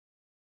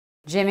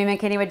Jimmy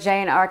McKinney with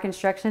J&R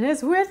Construction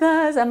is with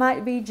us. I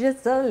might be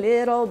just a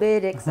little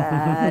bit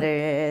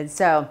excited.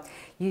 So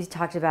you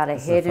talked about a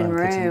hidden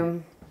room.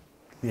 Kitchen.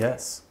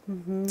 Yes.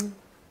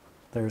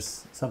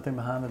 There's something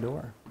behind the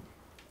door.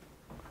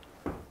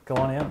 Go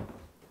on in.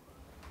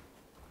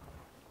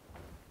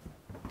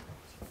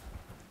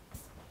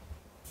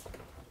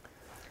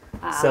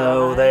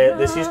 So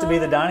this used to be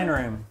the dining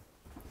room.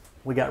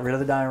 We got rid of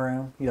the dining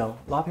room. You know,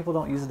 a lot of people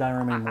don't use the dining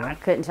room anymore. I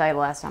couldn't tell you the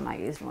last time I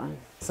used one.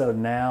 So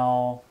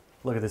now,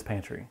 look at this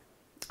pantry.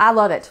 I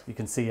love it. You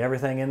can see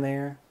everything in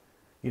there.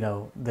 You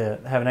know,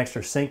 have an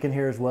extra sink in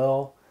here as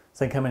well.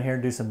 So they can come in here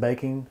and do some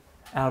baking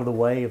out of the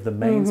way of the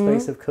main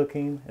space of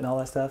cooking and all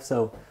that stuff.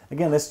 So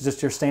again, this is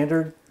just your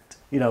standard.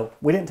 You know,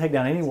 we didn't take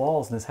down any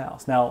walls in this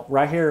house. Now,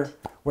 right here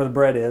where the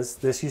bread is,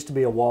 this used to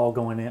be a wall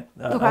going in,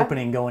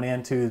 opening going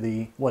into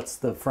the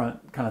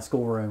front kind of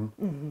schoolroom,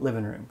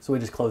 living room. So we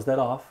just closed that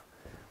off.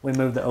 We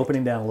moved the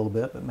opening down a little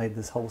bit, but made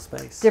this whole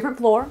space. Different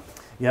floor.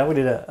 Yeah, we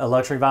did a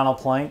luxury vinyl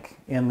plank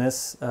in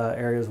this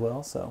area as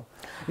well. So,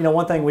 you know,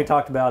 one thing we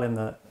talked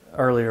about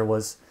earlier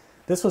was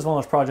this was one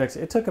of those projects.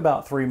 It took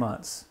about 3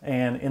 months,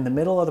 and in the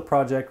middle of the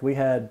project, we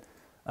had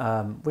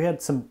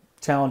some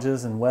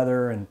challenges and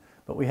weather,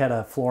 but we had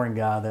a flooring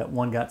guy that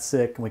got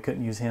sick and we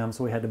couldn't use him,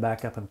 so we had to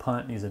back up and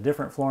punt and use a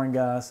different flooring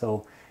guy.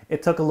 So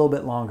it took a little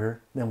bit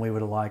longer than we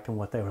would have liked and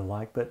what they would have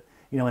liked, but.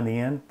 You know, in the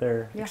end,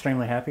 they're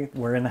extremely happy.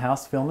 We're in the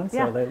house filming,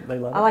 so they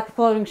love it. I like the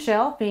floating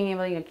shelf, being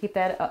able to keep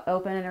that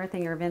open and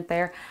everything, your vent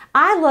there.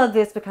 I love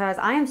this because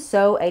I am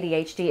so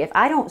ADHD. If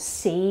I don't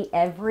see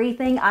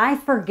everything, I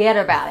forget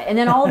about it. And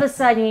then all of a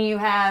sudden you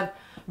have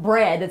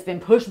bread that's been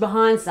pushed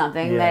behind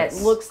something that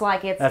looks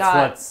like that's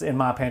what's in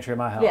my pantry at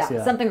my house.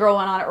 Yeah, something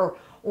growing on it.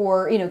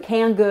 Or you know,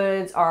 canned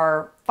goods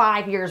are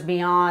 5 years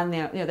beyond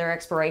their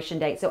expiration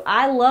date. So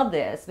I love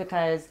this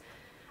because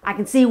I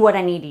can see what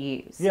I need to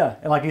use. Yeah,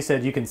 and like you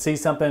said, you can see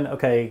something.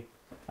 Okay,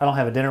 I don't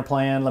have a dinner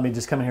plan. Let me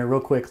just come in here real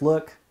quick,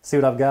 look, see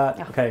what I've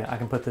got. Okay, I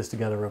can put this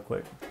together real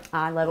quick.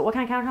 I love it. What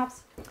kind of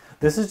countertops?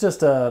 This is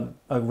just a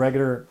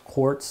regular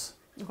quartz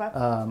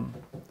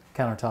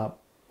countertop.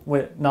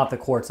 Not the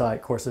quartzite.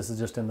 Of course, this is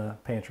just in the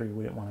pantry.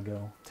 We didn't want to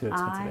go too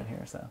expensive in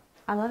here. So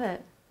I love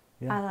it.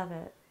 Yeah. I love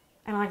it.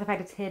 And I like the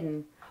fact it's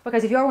hidden.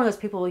 Because if you are one of those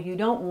people you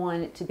don't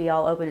want it to be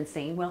all open and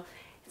seen, well,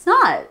 it's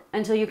not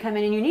until you come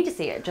in and you need to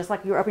see it, just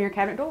like you open your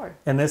cabinet door.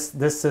 And this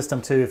system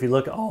too, if you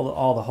look at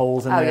all the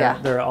holes in there,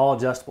 they're all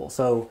adjustable.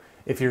 So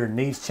if your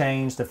needs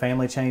change, the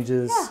family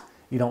changes,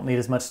 you don't need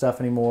as much stuff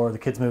anymore, the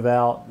kids move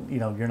out, you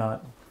know, you're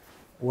not,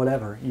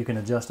 whatever, you can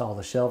adjust all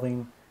the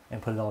shelving and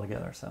put it all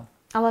together. So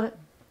I love it.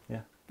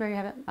 Yeah. There you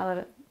have it. I love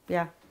it.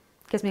 Yeah.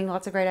 Gives me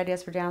lots of great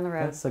ideas for down the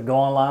road. Yeah, so go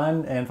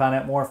online and find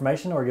out more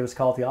information or give us a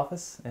call at the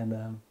office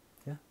and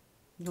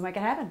you'll make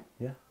it happen.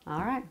 Yeah. All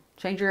right.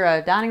 Change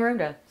your dining room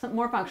to something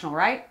more functional,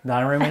 right?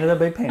 Dining room into the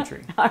big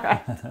pantry. All right.